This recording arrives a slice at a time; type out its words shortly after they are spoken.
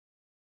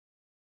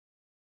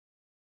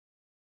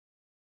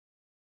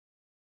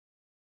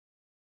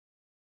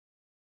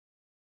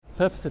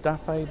purpose of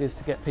DAFaid is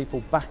to get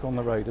people back on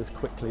the road as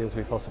quickly as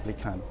we possibly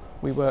can.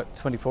 We work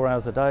 24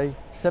 hours a day,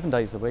 7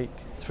 days a week,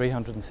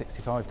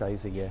 365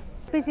 days a year.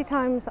 Busy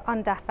times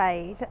on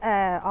DAFaid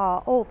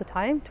are all the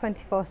time,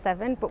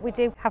 24/7, but we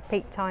do have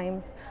peak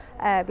times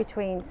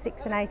between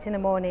 6 and 8 in the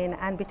morning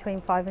and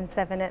between 5 and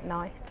 7 at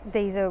night.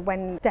 These are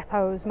when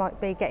depots might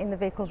be getting the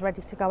vehicles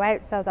ready to go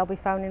out, so they'll be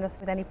phoning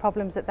us with any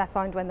problems that they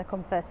find when they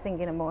come first thing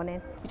in the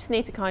morning. You just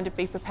need to kind of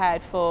be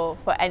prepared for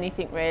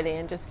anything really,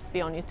 and just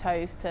be on your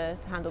toes to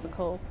handle the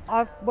calls.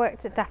 I've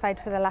worked at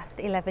DAFaid for the last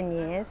 11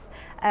 years.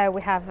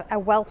 We have a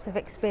wealth of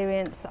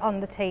experience on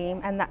the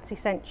team, and that's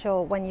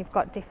essential when you've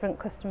got different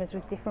customers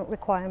with different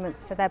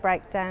requirements for their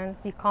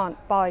breakdowns. You can't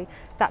buy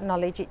that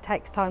knowledge, it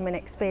takes time and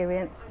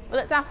experience.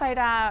 Well, at DAFaid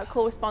our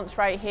call response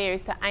rate here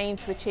is to aim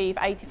to achieve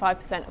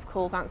 85% of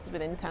calls answered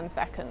within 10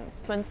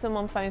 seconds. When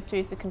someone phones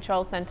through to the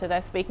control centre,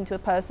 they're speaking to a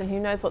person who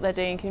knows what they're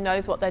doing, who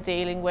knows what they're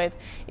dealing with,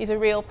 is a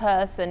real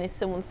person, is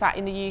someone sat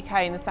in the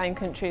UK in the same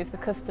country as the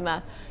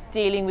customer,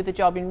 dealing with the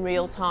job in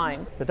real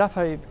time. The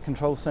DAFaid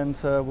control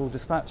centre will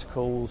dispatch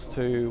calls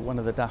to one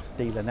of the DAF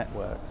dealer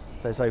networks.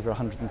 There's over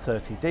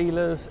 130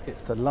 dealers.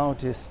 It's the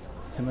largest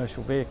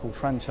commercial vehicle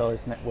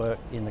franchise network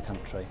in the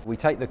country. We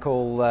take the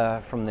call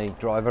from the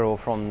driver or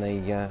from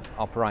the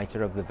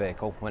operator of the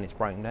vehicle when it's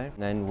broken down.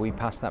 Then we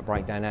pass that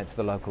breakdown out to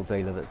the local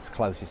dealer that's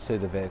closest to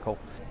the vehicle.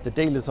 The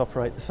dealers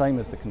operate the same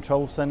as the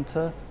control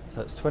centre,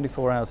 so it's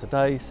 24 hours a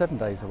day, 7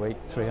 days a week,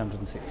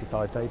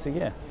 365 days a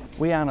year.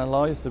 We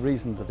analyse the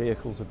reason the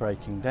vehicles are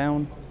breaking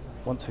down.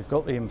 Once we've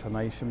got the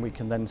information, we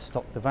can then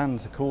stock the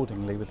vans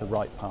accordingly with the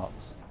right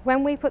parts.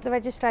 When we put the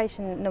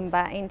registration number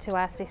into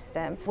our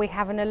system, we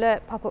have an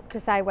alert pop up to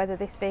say whether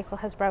this vehicle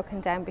has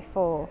broken down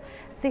before.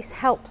 This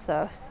helps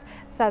us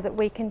so that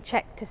we can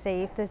check to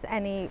see if there's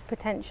any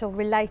potential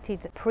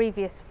related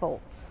previous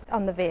faults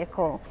on the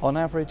vehicle. On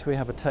average, we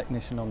have a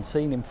technician on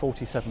scene in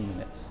 47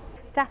 minutes.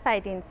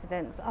 DAFaid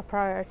incidents are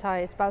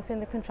prioritised both in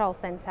the control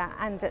centre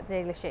and at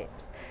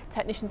dealerships.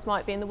 Technicians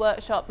might be in the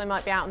workshop, they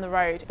might be out on the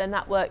road, then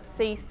that work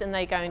ceased and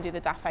they go and do the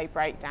DAFaid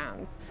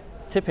breakdowns.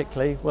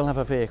 Typically, we'll have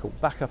a vehicle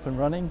back up and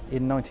running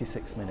in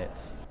 96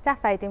 minutes.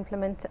 DAFaid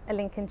implement a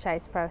link and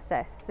chase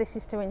process. This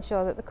is to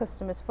ensure that the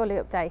customer is fully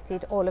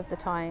updated all of the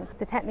time.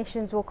 The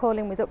technicians will call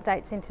in with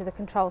updates into the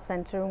control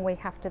centre, and we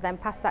have to then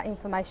pass that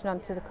information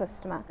on to the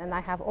customer, and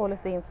they have all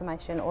of the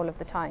information all of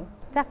the time.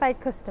 DAFaid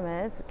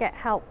customers get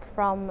help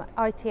from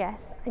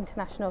ITS,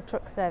 International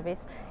Truck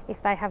Service,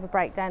 if they have a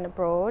breakdown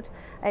abroad.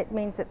 It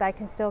means that they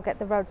can still get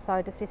the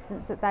roadside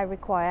assistance that they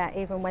require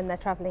even when they're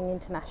travelling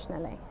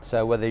internationally.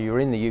 So whether you're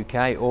in the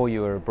UK or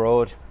you're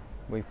abroad,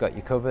 we've got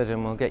you covered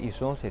and we'll get you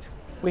sorted.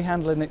 We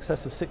handle in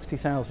excess of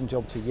 60,000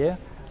 jobs a year.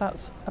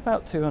 That's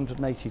about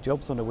 280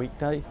 jobs on a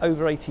weekday.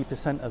 Over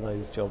 80% of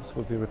those jobs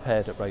will be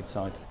repaired at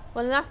Roadside.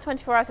 Well, in the last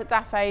 24 hours at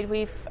DAFaid,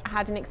 we've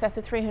had in excess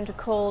of 300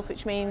 calls,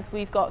 which means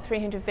we've got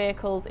 300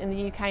 vehicles in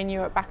the UK and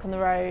Europe back on the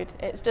road.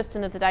 It's just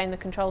another day in the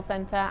control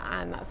centre,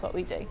 and that's what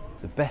we do.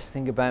 The best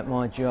thing about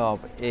my job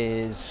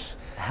is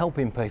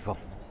helping people,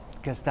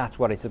 because that's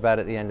what it's about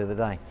at the end of the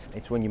day.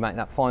 It's when you make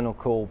that final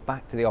call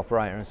back to the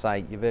operator and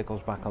say your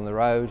vehicle's back on the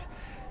road,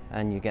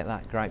 and you get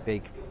that great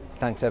big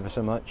thanks ever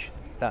so much.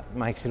 That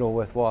makes it all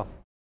worthwhile.